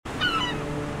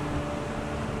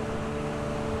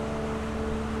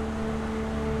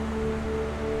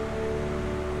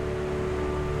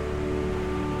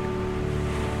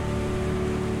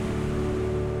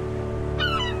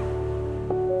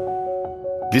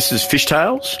This is Fish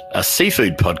Tales, a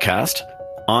seafood podcast.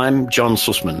 I'm John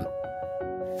Sussman.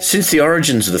 Since the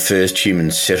origins of the first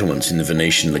human settlements in the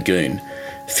Venetian lagoon,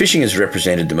 fishing has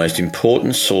represented the most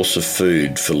important source of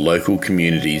food for local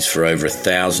communities for over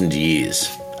 1,000 years.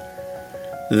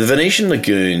 The Venetian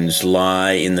lagoons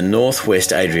lie in the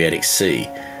northwest Adriatic Sea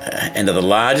and are the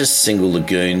largest single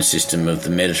lagoon system of the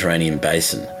Mediterranean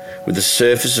basin, with a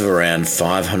surface of around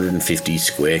 550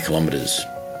 square kilometres.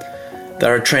 They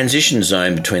are a transition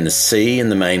zone between the sea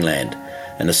and the mainland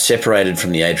and are separated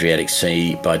from the Adriatic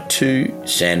Sea by two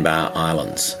sandbar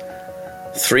islands.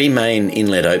 Three main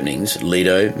inlet openings,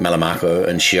 Lido, Malamocco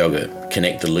and Chioggia,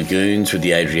 connect the lagoons with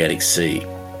the Adriatic Sea.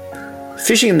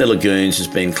 Fishing in the lagoons has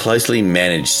been closely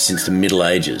managed since the Middle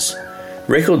Ages.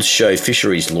 Records show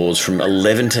fisheries laws from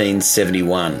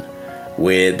 1171,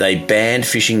 where they banned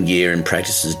fishing gear and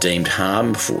practices deemed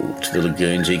harmful to the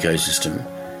lagoon's ecosystem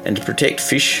and to protect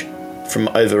fish from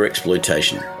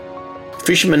overexploitation.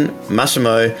 Fisherman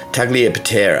Massimo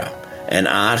Tagliapatera and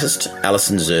artist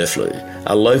Alison Zerflew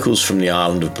are locals from the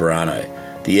island of Burano,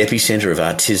 the epicentre of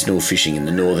artisanal fishing in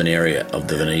the northern area of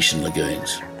the Venetian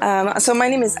lagoons. So my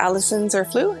name is Alison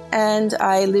Zerflew, and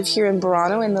I live here in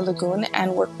Burano in the lagoon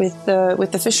and work with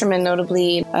the fishermen,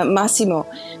 notably Massimo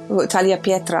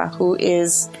Tagliapietra, who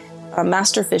is a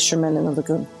master fisherman in the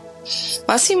lagoon.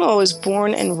 Massimo was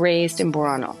born and raised in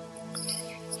Burano.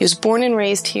 He was born and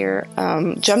raised here,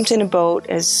 jumped in a boat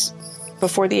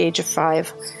before the age of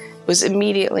 5, was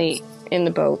immediately in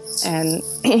the boat and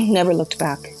never looked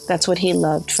back. That's what he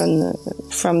loved from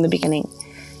the beginning.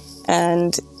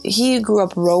 And he grew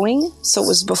up rowing, so it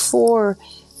was before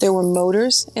there were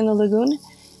motors in the lagoon.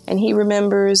 And he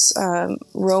remembers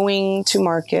rowing to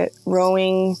market,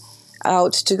 rowing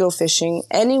out to go fishing.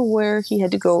 Anywhere he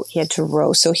had to go, he had to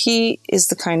row. So he is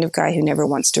the kind of guy who never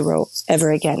wants to row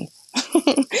ever again.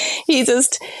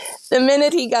 The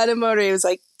minute he got a motor,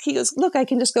 he goes, look, I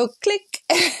can just go click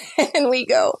and we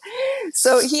go.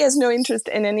 So he has no interest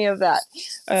in any of that.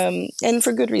 And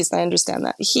for good reason, I understand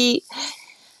that. He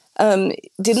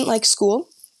didn't like school.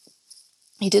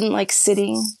 He didn't like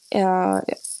sitting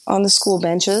on the school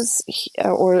benches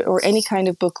or any kind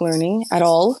of book learning at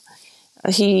all.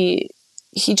 He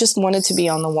just wanted to be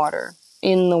on the water.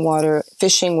 In the water,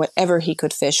 fishing whatever he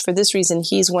could fish. For this reason,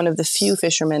 he's one of the few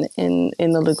fishermen in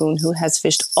the lagoon who has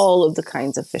fished all of the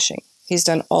kinds of fishing. He's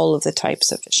done all of the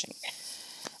types of fishing.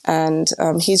 And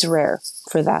he's rare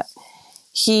for that.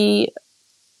 He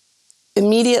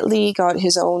immediately got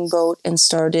his own boat and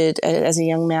started, as a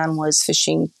young man, was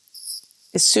fishing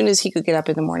as soon as he could get up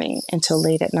in the morning until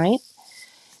late at night.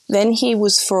 Then he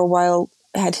was, for a while,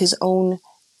 had his own,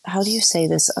 how do you say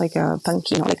this, like a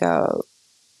panchino, like a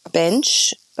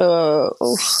bench. How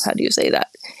do you say that?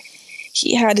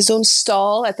 He had his own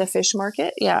stall at the fish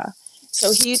market. Yeah.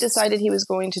 So he decided he was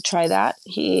going to try that.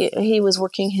 He was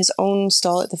working his own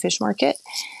stall at the fish market.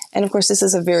 And of course, this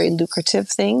is a very lucrative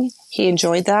thing. He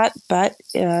enjoyed that, but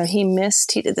he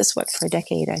did this, for a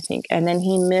decade, I think. And then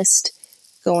he missed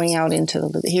going out into the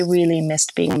lagoon. He really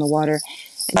missed being on the water.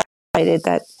 And decided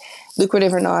that,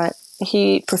 lucrative or not,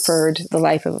 he preferred the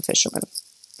life of a fisherman.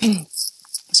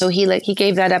 So he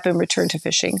gave that up and returned to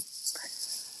fishing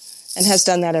and has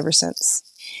done that ever since.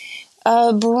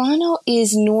 Burano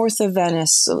is north of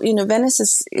Venice. So,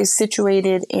 Venice is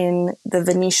situated in the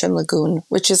Venetian lagoon,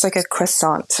 which is like a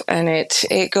croissant. And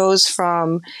it goes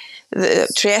from the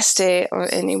Trieste,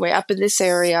 or anyway, up in this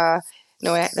area.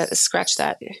 No, scratch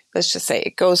that. Let's just say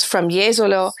it goes from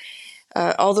Jesolo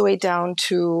all the way down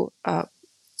to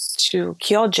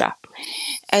Chioggia.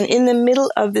 And in the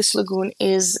middle of this lagoon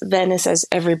is Venice as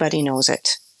everybody knows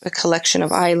it, a collection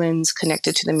of islands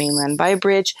connected to the mainland by a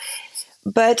bridge.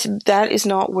 But that is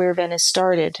not where Venice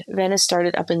started. Venice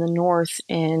started up in the north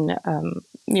in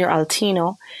near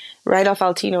Altino. Right off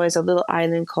Altino is a little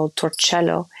island called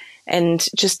Torcello. And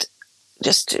just a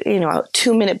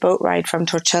 2-minute boat ride from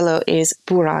Torcello is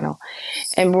Burano.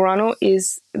 And Burano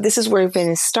this is where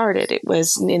Venice started. It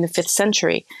was in the 5th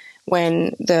century,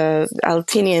 when the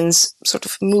Altinians sort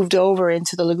of moved over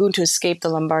into the lagoon to escape the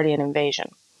Lombardian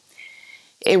invasion.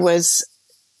 It was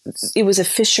a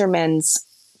fisherman's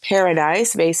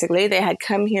paradise, basically. They had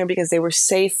come here because they were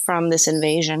safe from this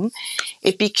invasion.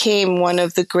 It became one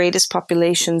of the greatest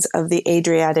populations of the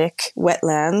Adriatic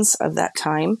wetlands of that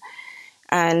time.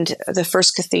 And the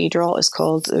first cathedral is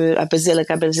called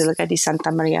Basilica di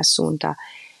Santa Maria Assunta.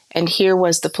 And here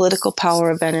was the political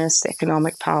power of Venice, the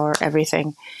economic power,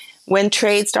 everything. When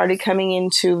trade started coming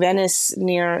into Venice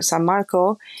near San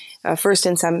Marco, first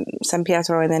in San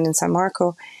Pietro and then in San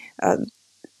Marco,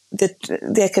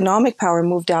 the economic power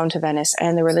moved down to Venice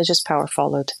and the religious power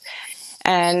followed.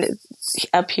 And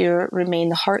up here remain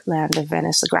the heartland of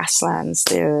Venice, the grasslands,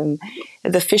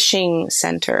 the fishing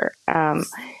center.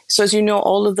 So as you know,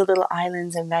 all of the little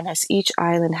islands in Venice, each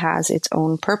island has its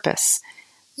own purpose.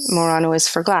 Murano is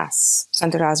for glass.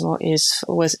 Sant'Erasmo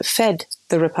was fed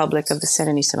the Republic of the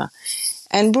Serenissima.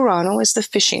 And Burano is the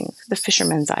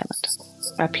fisherman's island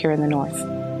up here in the north.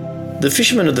 The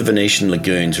fishermen of the Venetian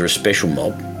lagoons are a special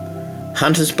mob.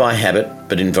 Hunters by habit,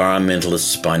 but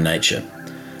environmentalists by nature.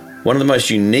 One of the most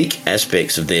unique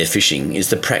aspects of their fishing is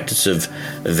the practice of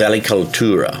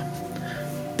valicoltura.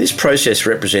 This process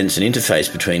represents an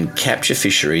interface between capture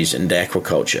fisheries and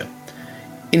aquaculture.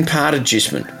 In part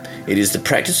agistment, it is the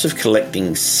practice of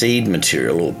collecting seed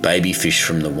material or baby fish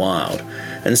from the wild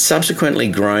and subsequently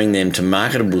growing them to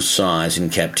marketable size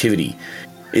in captivity.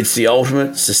 It's the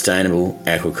ultimate sustainable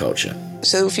aquaculture.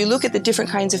 So if you look at the different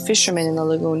kinds of fishermen in the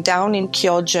lagoon, down in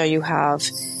Chioggia you have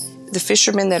the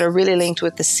fishermen that are really linked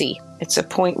with the sea. It's a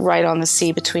point right on the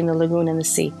sea between the lagoon and the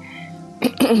sea.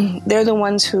 They're the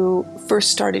ones who first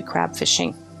started crab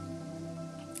fishing.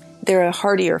 They're a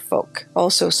hardier folk,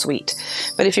 also sweet.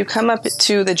 But if you come up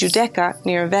to the Giudecca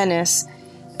near Venice,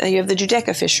 you have the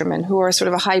Giudecca fishermen who are sort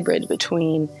of a hybrid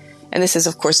between, and this is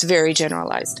of course very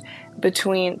generalized,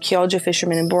 between Chioggia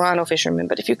fishermen and Burano fishermen.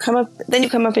 But if you come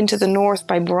up into the north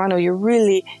by Burano, you're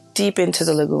really deep into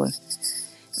the lagoon.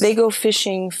 They go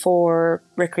fishing for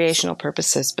recreational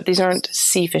purposes, but these aren't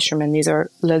sea fishermen, these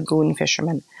are lagoon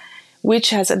fishermen,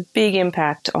 which has a big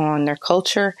impact on their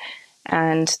culture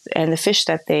and the fish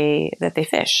that they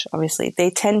fish. Obviously,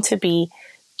 they tend to be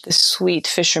the sweet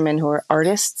fishermen who are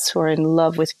artists, who are in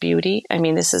love with beauty. I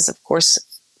mean, this is of course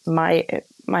my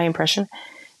impression.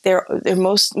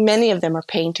 Many of them are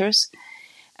painters,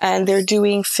 and they're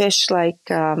doing fish like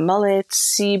mullet,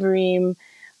 sea bream,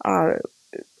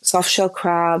 soft-shell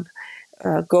crab,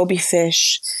 goby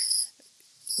fish,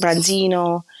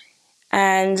 branzino,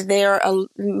 and they are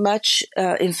much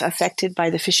affected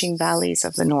by the fishing valleys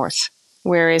of the north,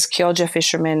 whereas Chioggia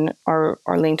fishermen are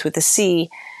linked with the sea,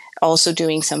 also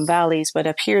doing some valleys, but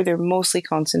up here they're mostly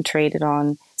concentrated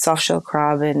on soft-shell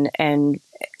crab and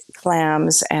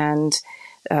clams and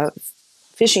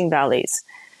fishing valleys,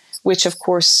 which of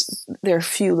course there are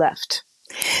few left.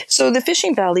 So the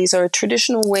fishing valleys are a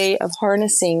traditional way of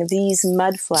harnessing these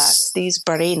mud flats, these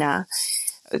barena,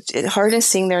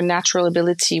 harnessing their natural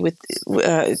ability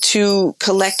to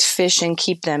collect fish and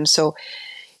keep them. So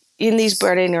in these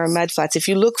barena or mud flats, if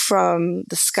you look from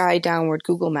the sky downward,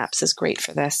 Google Maps is great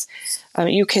for this.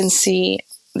 You can see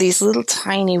these little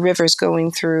tiny rivers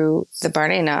going through the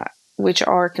barena, which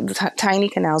are tiny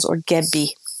canals or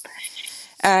gebbi.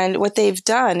 And what they've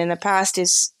done in the past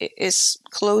is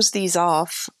close these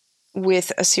off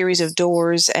with a series of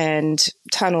doors and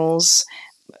tunnels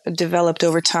developed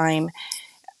over time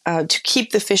to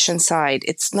keep the fish inside.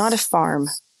 It's not a farm.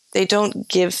 They don't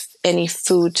give any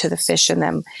food to the fish in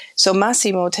them. So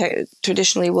Massimo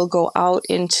traditionally will go out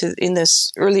in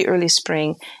this early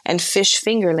spring and fish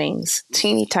fingerlings,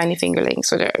 teeny tiny fingerlings,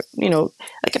 so they're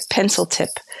like a pencil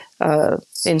tip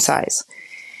in size.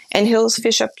 And he'll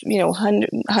fish up,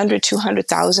 100,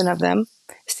 200,000 of them,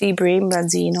 sea bream,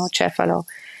 branzino, cefalo,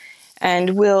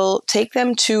 and will take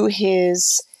them to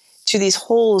these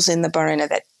holes in the barena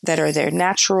that are their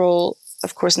natural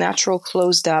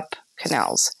closed up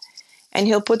canals. And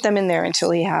he'll put them in there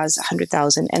until he has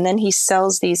 100,000. And then he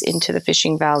sells these into the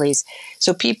fishing valleys.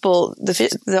 So people,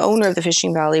 the owner of the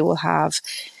fishing valley will have,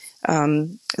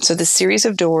 this series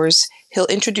of doors. He'll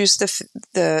introduce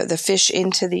the fish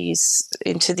into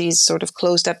these sort of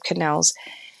closed up canals.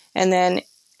 And then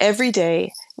every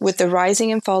day, with the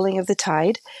rising and falling of the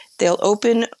tide, they'll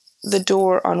open the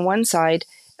door on one side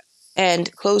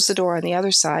and close the door on the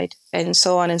other side, and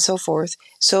so on and so forth,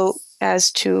 so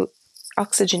as to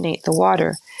oxygenate the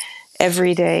water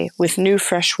every day with new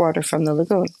fresh water from the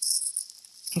lagoon.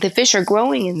 The fish are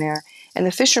growing in there, and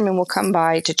the fishermen will come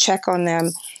by to check on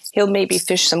them. He'll maybe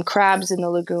fish some crabs in the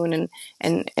lagoon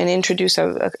and introduce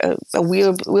a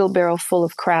wheelbarrow full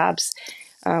of crabs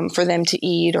for them to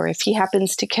eat. Or if he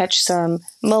happens to catch some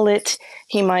mullet,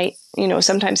 he might,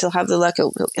 sometimes he'll have the luck,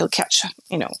 he'll catch,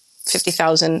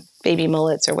 50,000 baby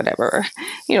mullets or whatever,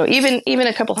 even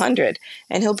a couple hundred,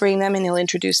 and he'll bring them and he'll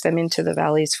introduce them into the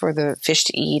valleys for the fish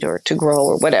to eat or to grow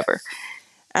or whatever.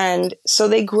 And so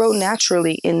they grow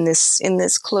naturally in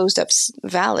this closed up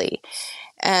valley.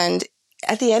 And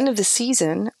at the end of the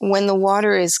season, when the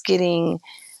water is getting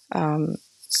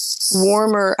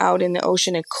warmer out in the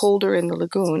ocean and colder in the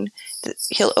lagoon,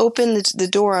 he'll open the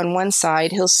door on one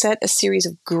side. He'll set a series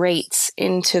of grates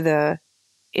into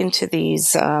these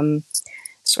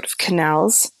sort of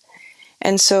canals.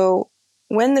 And so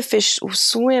when the fish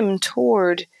swim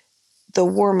toward the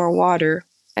warmer water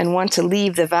and want to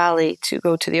leave the valley to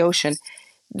go to the ocean,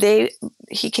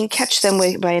 he can catch them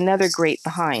by another grate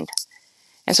behind.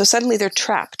 And so suddenly they're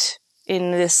trapped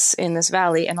in this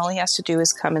valley, and all he has to do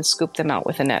is come and scoop them out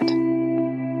with a net.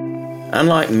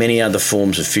 Unlike many other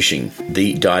forms of fishing,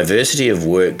 the diversity of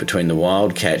work between the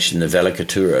wild catch and the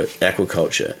Velicatura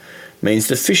aquaculture means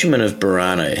the fishermen of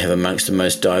Burano have amongst the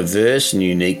most diverse and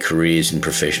unique careers in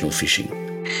professional fishing.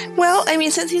 Well, I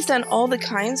mean, since he's done all the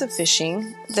kinds of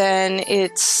fishing, then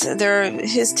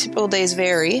his typical days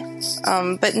vary.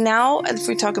 But now, if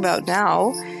we talk about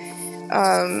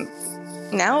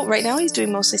right now he's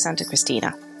doing mostly Santa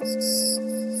Cristina.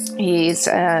 He's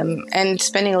and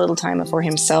spending a little time for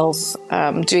himself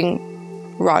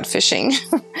doing rod fishing.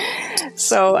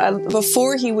 So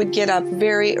before he would get up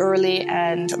very early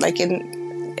and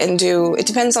do. It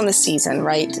depends on the season,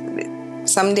 right?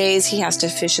 Some days he has to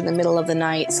fish in the middle of the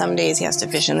night. Some days he has to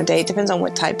fish in the day. It depends on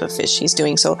what type of fish he's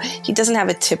doing. So he doesn't have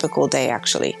a typical day,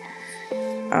 actually.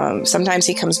 Sometimes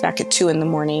he comes back at 2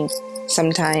 a.m.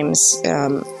 Sometimes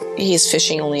he's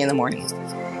fishing only in the morning.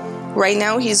 Right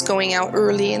now he's going out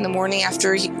early in the morning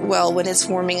when it's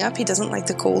warming up. He doesn't like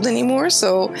the cold anymore.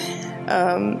 So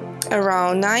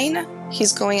around 9,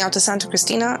 he's going out to Santa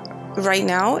Cristina right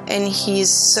now, and he's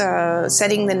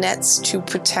setting the nets to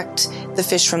protect the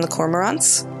fish from the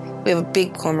cormorants. We have a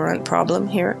big cormorant problem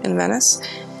here in Venice.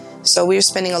 So we're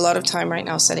spending a lot of time right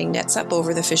now setting nets up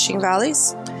over the fishing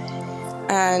valleys.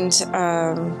 And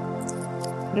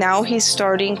now he's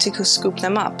starting to scoop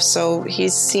them up. So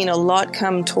he's seen a lot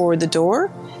come toward the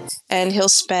door, and he'll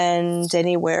spend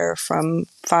anywhere from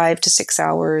 5 to 6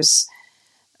 hours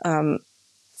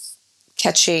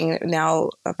catching now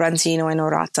branzino and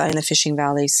orata in the fishing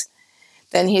valleys.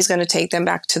 Then he's going to take them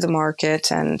back to the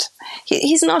market, and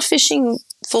he's not fishing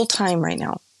full time right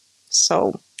now.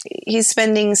 So he's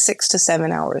spending 6 to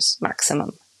 7 hours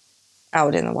maximum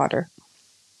out in the water.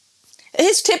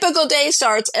 His typical day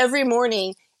starts every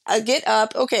morning. I get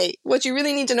up. Okay, what you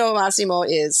really need to know, Massimo,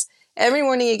 is every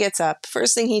morning he gets up.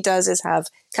 First thing he does is have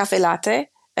caffè latte,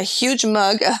 a huge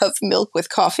mug of milk with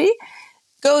coffee,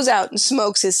 goes out and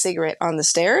smokes his cigarette on the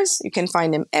stairs. You can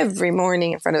find him every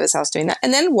morning in front of his house doing that,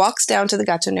 and then walks down to the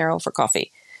Gattonero for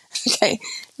coffee. Okay,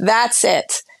 that's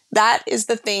it. That is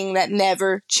the thing that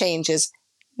never changes,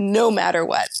 no matter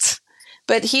what.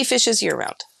 But he fishes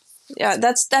year-round. Yeah,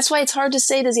 that's why it's hard to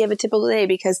say, does he have a typical day?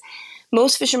 Because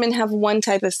most fishermen have one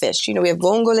type of fish. We have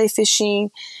vongole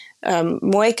fishing,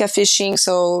 moeca fishing.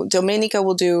 So Domenica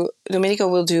will do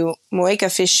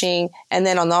moeca fishing, and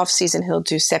then on the off season he'll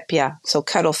do seppia, so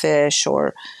cuttlefish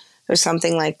or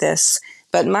something like this.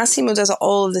 But Massimo does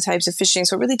all of the types of fishing,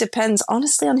 so it really depends,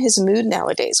 honestly, on his mood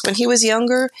nowadays. When he was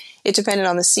younger, it depended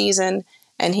on the season,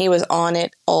 and he was on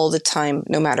it all the time,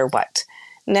 no matter what.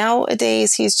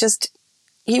 Nowadays,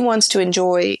 he wants to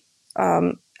enjoy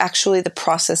actually the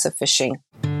process of fishing.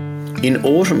 In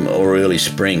autumn or early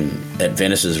spring at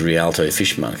Venice's Rialto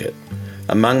fish market,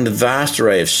 among the vast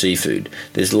array of seafood,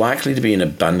 there's likely to be an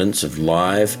abundance of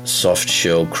live,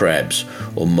 soft-shell crabs,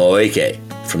 or moecae,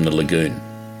 from the lagoon.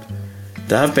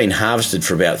 They have been harvested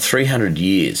for about 300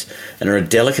 years and are a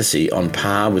delicacy on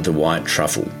par with the white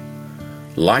truffle.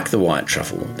 Like the white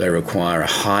truffle, they require a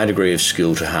high degree of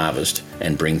skill to harvest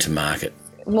and bring to market.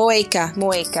 Moeca.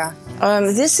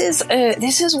 This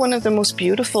is one of the most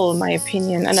beautiful, in my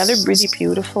opinion. Another really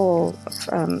beautiful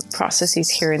processes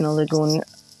here in the lagoon.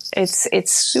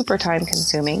 It's super time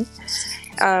consuming.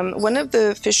 One of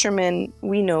the fishermen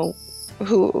we know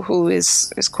who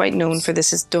is quite known for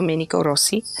this is Domenico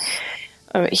Rossi.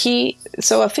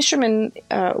 So a fisherman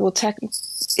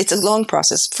it's a long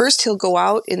process. First, he'll go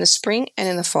out in the spring and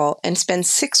in the fall and spend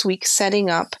 6 weeks setting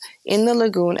up in the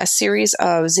lagoon a series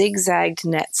of zigzagged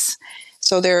nets.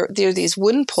 So there are these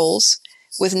wooden poles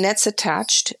with nets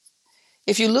attached.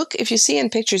 If you see in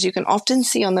pictures, you can often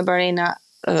see on the Barrena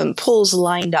poles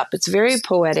lined up. It's very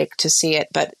poetic to see it,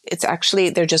 but it's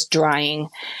actually, they're just drying.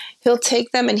 He'll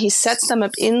take them and he sets them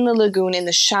up in the lagoon, in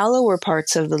the shallower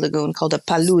parts of the lagoon called a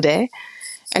palude,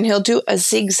 and he'll do a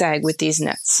zigzag with these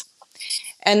nets.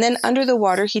 And then under the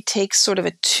water, he takes sort of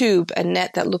a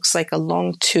net that looks like a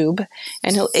long tube,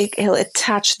 and he'll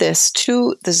attach this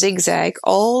to the zigzag,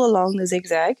 all along the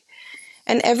zigzag.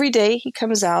 And every day he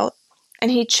comes out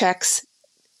and he checks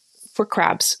for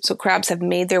crabs. So crabs have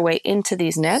made their way into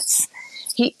these nets.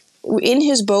 In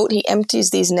his boat, he empties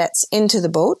these nets into the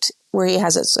boat, where he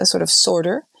has a sort of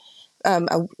sorter,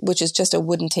 which is just a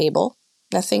wooden table.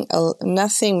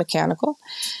 Nothing mechanical.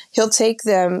 He takes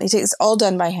all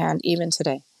done by hand, even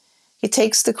today. He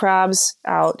takes the crabs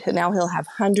out. Now he'll have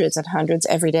hundreds and hundreds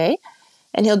every day.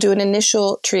 and he'll do an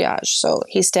initial triage. So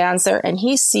he stands there and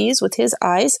he sees with his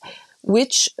eyes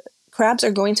which crabs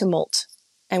are going to molt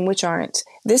and which aren't.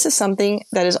 This is something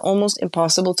that is almost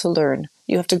impossible to learn.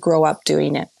 You have to grow up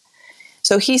doing it.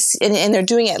 So and they're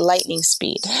doing it at lightning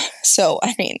speed. So,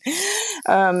 I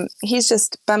mean, he's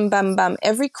just bum, bum, bum.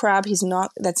 Every crab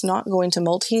that's not going to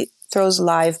molt, he throws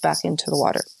live back into the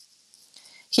water.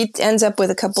 He ends up with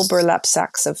a couple burlap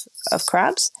sacks of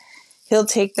crabs. He'll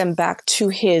take them back to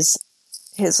his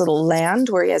little land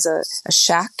where he has a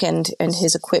shack and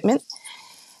his equipment.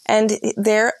 And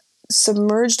there,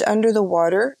 submerged under the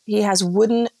water, he has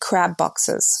wooden crab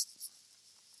boxes.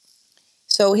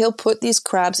 So he'll put these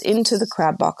crabs into the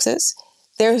crab boxes.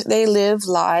 They live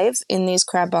live in these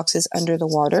crab boxes under the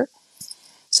water.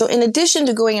 So in addition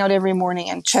to going out every morning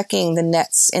and checking the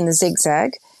nets in the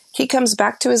zigzag, he comes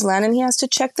back to his land and he has to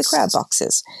check the crab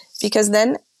boxes, because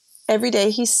then every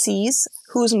day he sees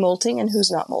who's molting and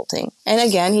who's not molting. And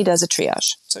again, he does a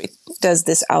triage. So he does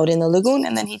this out in the lagoon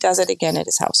and then he does it again at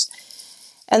his house.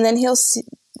 And then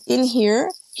in here,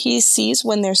 he sees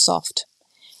when they're soft.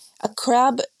 A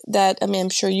crab that, I mean, I'm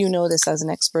sure you know this as an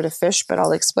expert of fish, but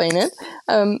I'll explain it.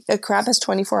 A crab has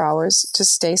 24 hours to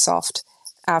stay soft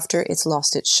after it's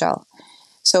lost its shell.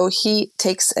 So he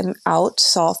takes them out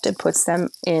soft and puts them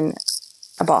in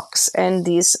a box. And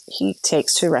these he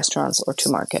takes to restaurants or to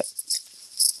market.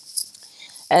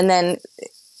 And then,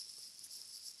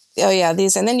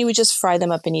 and then you would just fry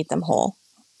them up and eat them whole.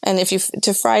 And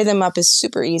to fry them up is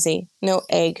super easy. No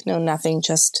egg, no nothing,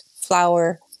 just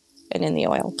flour and in the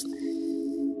oil.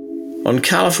 On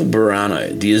colourful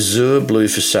Burano, the azure blue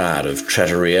facade of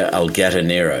Trattoria Al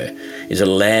Gattinero is a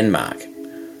landmark.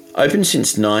 Open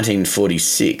since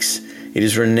 1946, it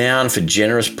is renowned for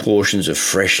generous portions of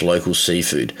fresh local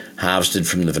seafood harvested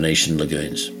from the Venetian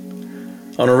lagoons.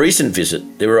 On a recent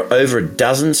visit, there were over a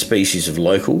dozen species of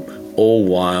local,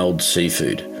 all-wild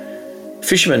seafood.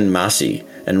 Fisherman Masi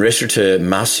and restaurateur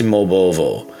Massimo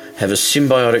Bovo have a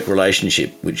symbiotic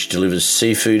relationship which delivers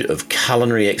seafood of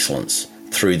culinary excellence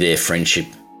through their friendship.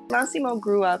 Massimo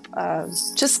grew up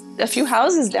just a few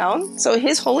houses down, so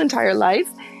his whole entire life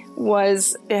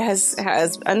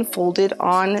has unfolded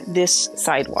on this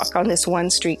sidewalk, on this one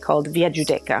street called Via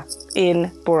Giudecca in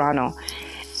Burano.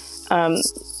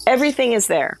 Everything is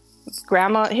there.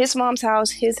 Grandma, his mom's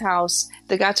house, his house,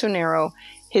 the Gattonero,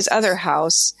 his other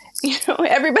house,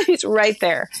 everybody's right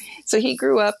there. So he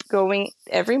grew up going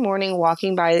every morning,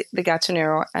 walking by the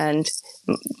Gattonero, and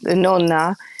the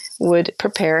nonna would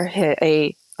prepare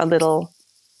a little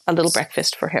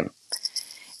breakfast for him.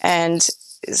 And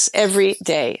every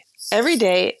day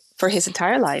for his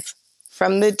entire life,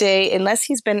 from the day, unless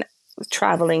he's been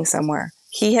traveling somewhere,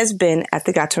 he has been at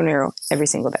the Gattonero every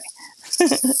single day.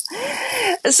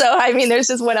 So, I mean, there's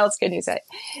just, what else can you say?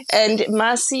 And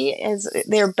Masi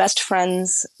they're best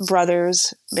friends,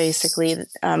 brothers, basically.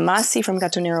 Masi from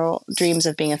Gattonero dreams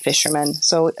of being a fisherman.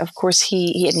 So, of course,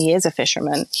 he is a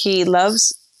fisherman. He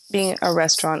loves being a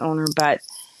restaurant owner, but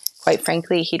quite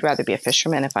frankly, he'd rather be a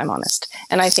fisherman, if I'm honest.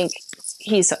 And I think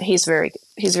he's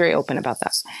very open about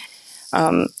that.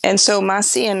 And so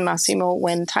Masi and Massimo,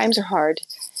 when times are hard,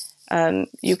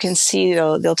 you can see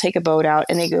they'll take a boat out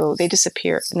and they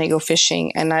disappear and they go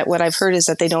fishing. And what I've heard is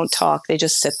that they don't talk; they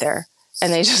just sit there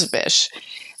and they just fish.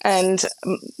 And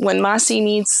when Masi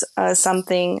needs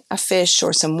something, a fish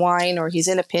or some wine, or he's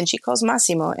in a pinch, he calls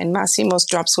Massimo, and Massimo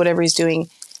drops whatever he's doing,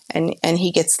 and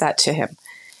he gets that to him.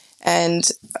 And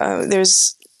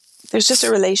there's just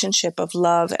a relationship of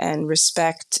love and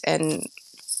respect, and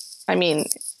I mean,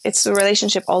 it's the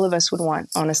relationship all of us would want,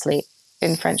 honestly,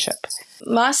 in friendship.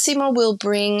 Massimo will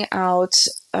bring out,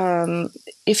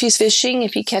 if he's fishing,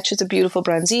 if he catches a beautiful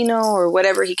branzino or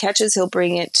whatever he catches, he'll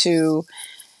bring it to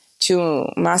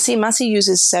Masi. Masi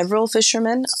uses several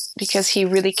fishermen because he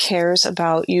really cares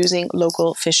about using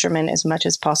local fishermen as much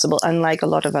as possible, unlike a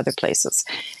lot of other places.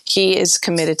 He is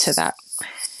committed to that,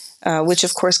 which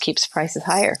of course keeps prices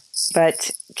higher, but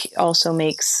also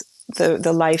makes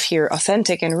the life here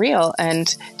authentic and real.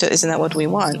 And isn't that what we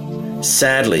want?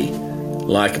 Sadly,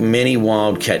 like many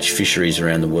wild catch fisheries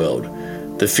around the world,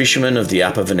 the fishermen of the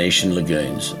upper Venetian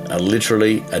lagoons are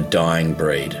literally a dying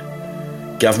breed.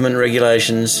 Government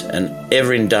regulations and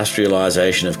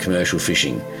ever-industrialisation of commercial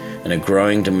fishing and a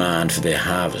growing demand for their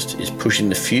harvest is pushing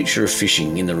the future of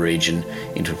fishing in the region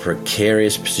into a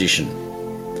precarious position.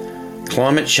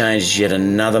 Climate change is yet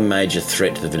another major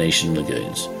threat to the Venetian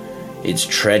lagoons. Its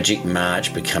tragic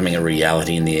march becoming a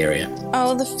reality in the area.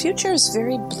 Oh, the future is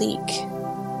very bleak.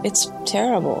 It's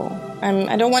terrible.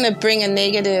 I don't want to bring a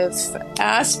negative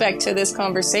aspect to this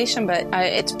conversation, but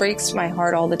it breaks my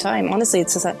heart all the time. Honestly,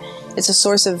 it's a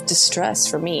source of distress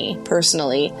for me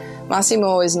personally.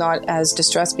 Massimo is not as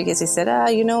distressed because he said,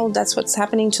 that's what's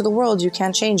happening to the world. You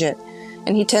can't change it.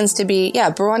 And he tends to be,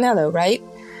 Brunello, right?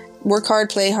 Work hard,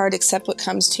 play hard, accept what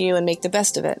comes to you and make the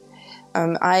best of it.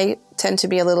 I tend to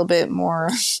be a little bit more,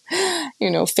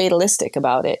 fatalistic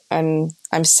about it.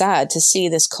 I'm sad to see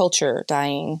this culture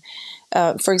dying.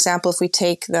 For example, if we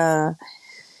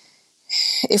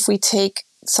take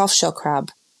soft shell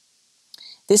crab,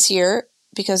 this year,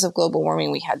 because of global warming,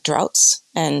 we had droughts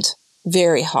and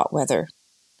very hot weather.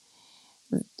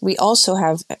 We also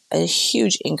have a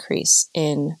huge increase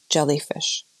in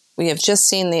jellyfish. We have just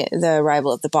seen the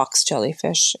arrival of the box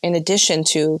jellyfish, in addition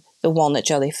to the walnut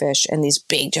jellyfish and these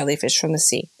big jellyfish from the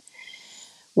sea.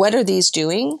 What are these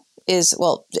doing?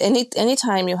 Any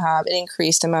time you have an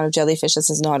increased amount of jellyfish, this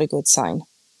is not a good sign.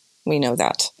 We know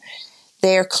that.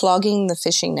 They are clogging the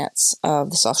fishing nets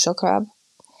of the softshell crab,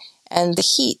 and the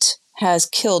heat has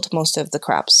killed most of the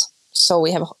crabs. So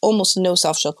we have almost no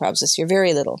softshell crabs this year,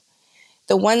 very little.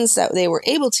 The ones that they were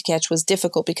able to catch was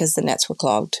difficult because the nets were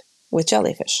clogged with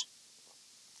jellyfish.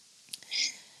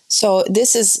 So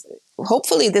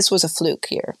hopefully this was a fluke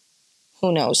here.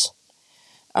 Who knows?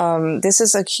 This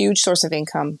is a huge source of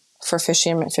income for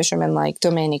fishermen like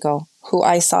Domenico, who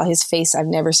I saw his face. I've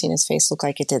never seen his face look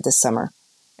like it did this summer.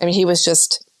 I mean, he was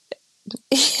just,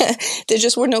 there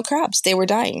just were no crabs. They were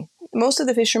dying. Most of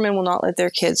the fishermen will not let their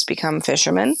kids become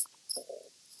fishermen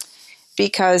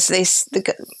because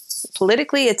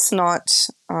politically it's not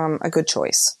a good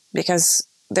choice because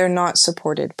they're not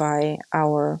supported by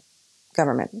our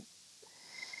government.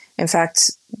 In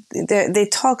fact,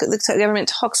 the government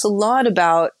talks a lot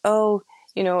about,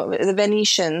 the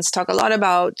Venetians talk a lot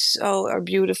about, our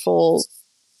beautiful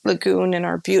lagoon and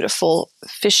our beautiful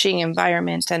fishing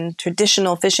environment and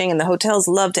traditional fishing. And the hotels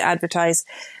love to advertise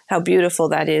how beautiful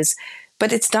that is,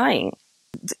 but it's dying.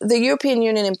 The European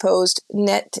Union imposed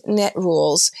net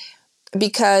rules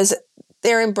because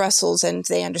they're in Brussels and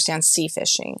they understand sea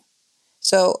fishing.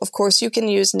 So, of course, you can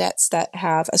use nets that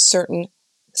have a certain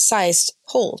sized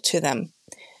hole to them.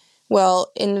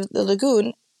 Well, in the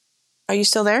lagoon, are you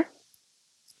still there?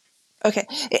 Okay.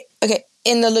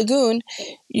 In the lagoon,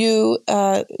 you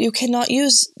cannot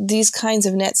use these kinds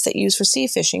of nets that you use for sea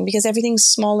fishing because everything's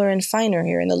smaller and finer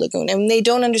here in the lagoon. And they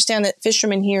don't understand that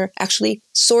fishermen here actually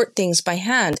sort things by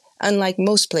hand, unlike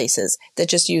most places that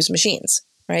just use machines,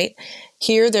 right?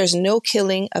 Here, there's no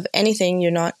killing of anything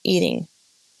you're not eating.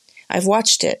 I've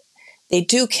watched it. They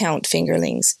do count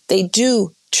fingerlings. They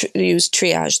do use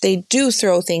triage. They do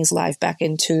throw things live back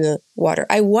into the water.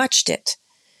 I watched it.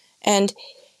 And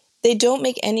they don't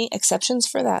make any exceptions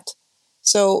for that.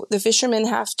 So the fishermen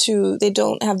they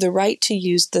don't have the right to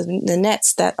use the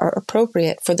nets that are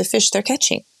appropriate for the fish they're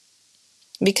catching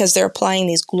because they're applying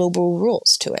these global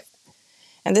rules to it.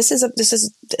 And this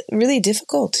is really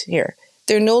difficult here.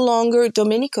 They're no longer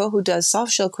Domenico, who does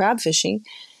softshell crab fishing.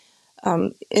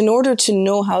 In order to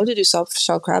know how to do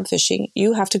softshell crab fishing,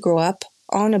 you have to grow up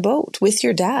on a boat with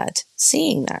your dad,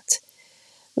 seeing that.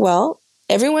 Well,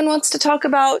 everyone wants to talk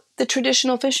about the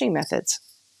traditional fishing methods.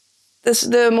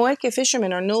 The Moeke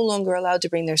fishermen are no longer allowed to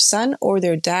bring their son or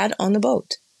their dad on the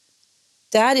boat.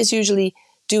 Dad is usually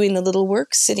doing the little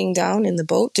work, sitting down in the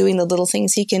boat, doing the little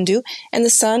things he can do, and the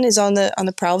son is on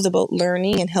the prow of the boat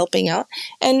learning and helping out,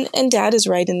 and dad is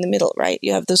right in the middle, right?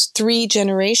 You have those 3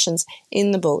 generations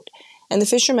in the boat, and the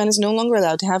fisherman is no longer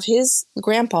allowed to have his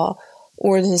grandpa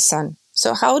or his son.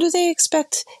 So how do they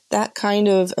expect that kind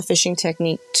of a fishing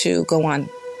technique to go on?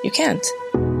 You can't.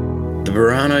 The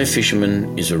Burano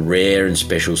fisherman is a rare and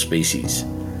special species.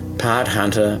 Part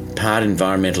hunter, part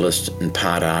environmentalist and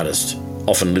part artist,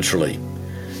 often literally.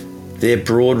 Their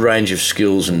broad range of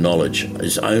skills and knowledge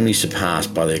is only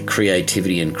surpassed by their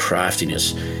creativity and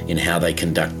craftiness in how they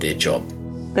conduct their job.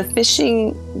 The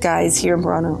fishing guys here in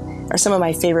Burano are some of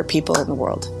my favorite people in the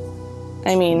world.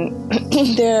 I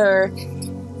mean, they're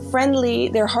friendly,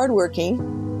 they're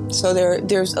hardworking, so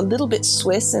there's a little bit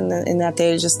Swiss in that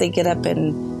they get up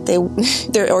and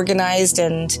they're organized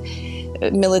and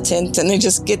militant and they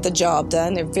just get the job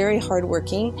done. They're very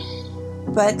hardworking,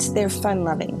 but they're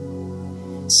fun-loving.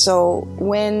 So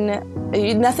when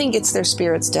nothing gets their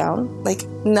spirits down, like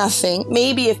nothing.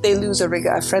 Maybe if they lose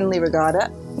a friendly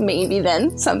regatta, maybe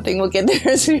then something will get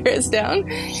their spirits down.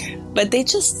 But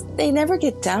they never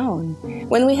get down.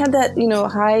 When we had that,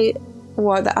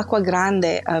 the Acqua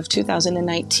Grande of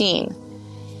 2019,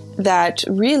 that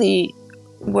really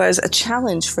was a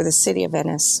challenge for the city of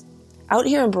Venice. Out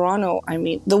here in Burano, I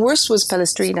mean, the worst was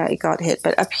Palestrina, it got hit,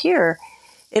 but up here,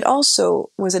 it also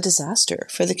was a disaster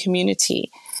for the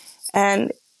community.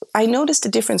 And I noticed a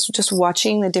difference just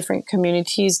watching the different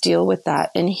communities deal with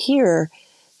that. And here,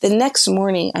 the next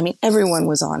morning, I mean, everyone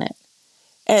was on it.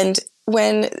 And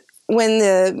when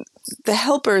the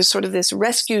helpers, sort of this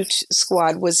rescue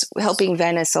squad, was helping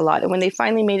Venice a lot, and when they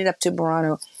finally made it up to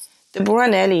Burano, the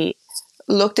Buranelli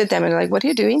looked at them and were like, "What are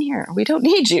you doing here? We don't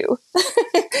need you.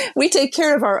 We take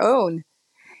care of our own."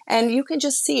 And you can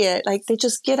just see it. Like, they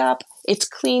just get up. It's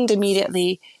cleaned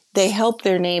immediately. They help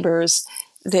their neighbors.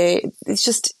 It's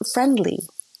just friendly.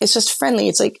 It's just friendly.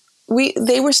 It's like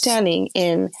they were standing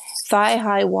in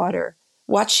thigh-high water,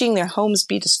 watching their homes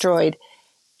be destroyed,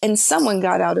 and someone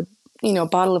got out a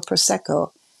bottle of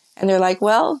Prosecco, and they're like,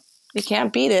 "Well, you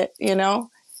can't beat it, you know."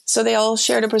 So they all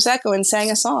shared a Prosecco and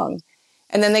sang a song,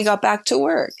 and then they got back to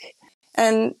work.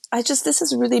 And this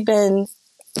has really been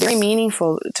very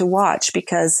meaningful to watch,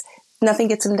 because nothing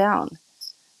gets them down.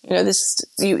 You know,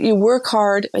 you work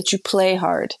hard, but you play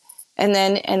hard, and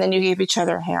then you give each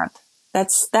other a hand.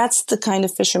 That's the kind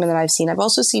of fisherman that I've seen. I've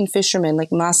also seen fishermen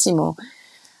like Massimo.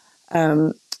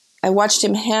 I watched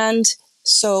him hand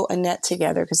sew a net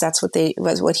together, because that's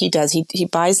what he does. He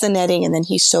buys the netting and then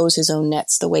he sews his own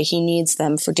nets the way he needs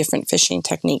them for different fishing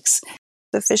techniques.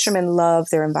 The fishermen love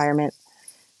their environment.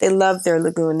 They love their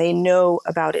lagoon. They know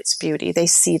about its beauty. They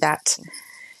see that.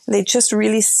 They just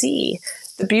really see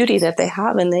the beauty that they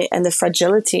have, and the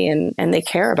fragility, and they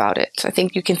care about it. I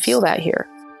think you can feel that here.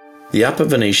 The Upper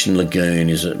Venetian Lagoon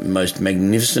is a most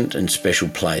magnificent and special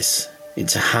place.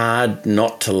 It's hard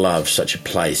not to love such a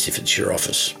place if it's your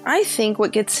office. I think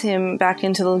what gets him back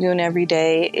into the lagoon every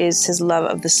day is his love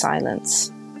of the silence.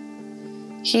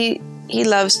 He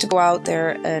loves to go out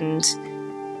there and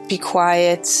be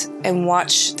quiet and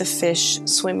watch the fish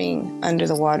swimming under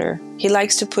the water. He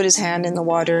likes to put his hand in the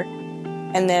water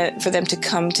and for them to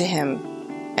come to him,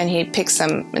 and he picks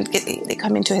them and they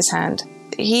come into his hand.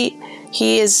 He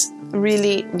is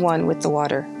really one with the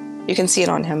water. You can see it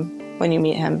on him when you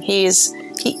meet him. He is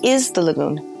the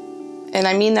lagoon, and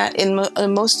I mean that in a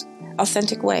most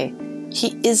authentic way.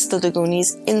 He is the lagoon.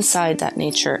 He's inside that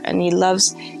nature, and he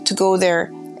loves to go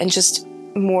there and just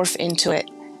morph into it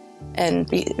and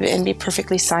be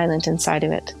perfectly silent inside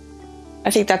of it.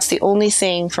 I think that's the only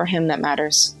thing for him that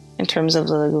matters in terms of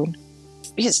the lagoon.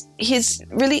 He's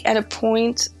really at a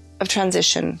point of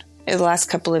transition in the last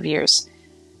couple of years.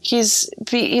 He's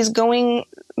going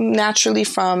naturally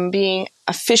from being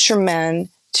a fisherman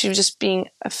to just being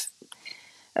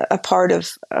a part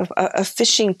of a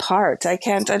fishing part. I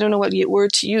don't know what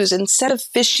word to use. Instead of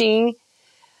fishing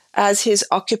as his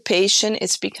occupation,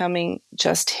 it's becoming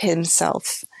just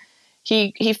himself.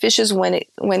 He fishes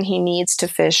when he needs to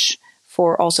fish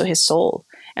for also his soul.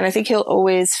 And I think he'll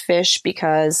always fish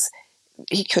because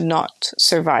he could not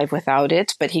survive without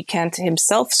it, but he can't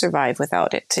himself survive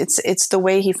without it. It's the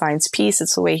way he finds peace.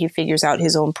 It's the way he figures out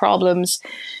his own problems.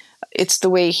 It's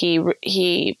the way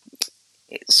he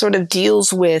sort of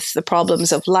deals with the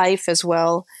problems of life as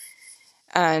well.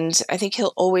 And I think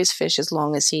he'll always fish as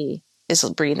long as he is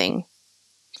breathing,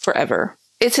 forever.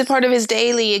 It's a part of his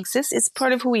daily existence. It's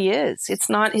part of who he is. It's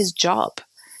not his job.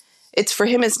 For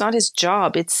him, it's not his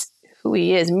job. It's who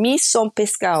he is. Mi son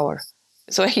pescador.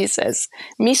 That's what he says.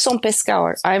 Mi son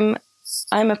pescador. I'm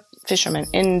a fisherman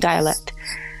in dialect.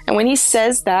 And when he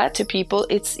says that to people,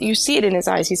 you see it in his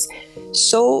eyes. He's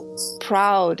so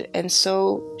proud and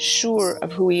so sure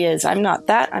of who he is. I'm not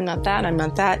that, I'm not that, I'm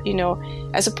not that,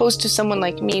 as opposed to someone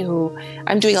like me who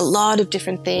I'm doing a lot of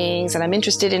different things and I'm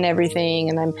interested in everything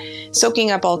and I'm soaking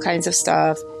up all kinds of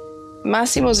stuff.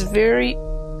 Massimo's very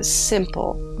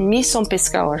simple. Mi son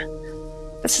pescador.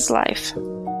 That's his life.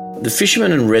 The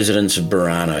fishermen and residents of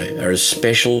Burano are as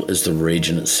special as the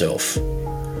region itself.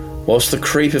 Whilst the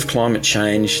creep of climate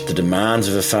change, the demands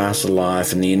of a faster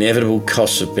life and the inevitable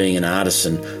costs of being an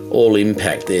artisan all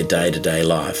impact their day-to-day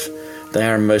life, they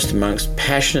are amongst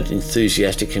passionate,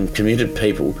 enthusiastic and committed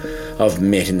people I've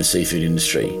met in the seafood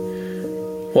industry.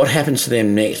 What happens to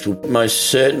them next will most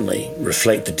certainly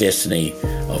reflect the destiny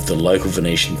of the local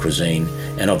Venetian cuisine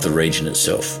and of the region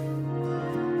itself.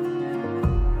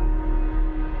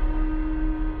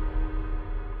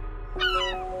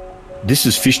 This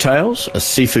is Fish Tales, a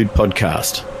seafood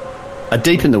podcast. A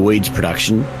Deep in the Weeds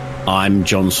production. I'm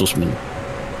John Sussman.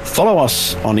 Follow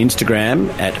us on Instagram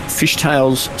at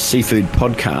Fishtails Seafood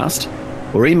Podcast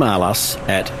or email us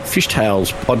at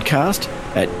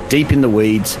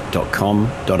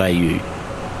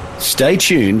fishtalespodcast@deepintheweeds.com.au. Stay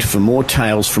tuned for more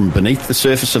tales from beneath the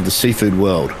surface of the seafood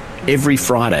world every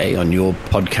Friday on your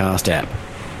podcast app.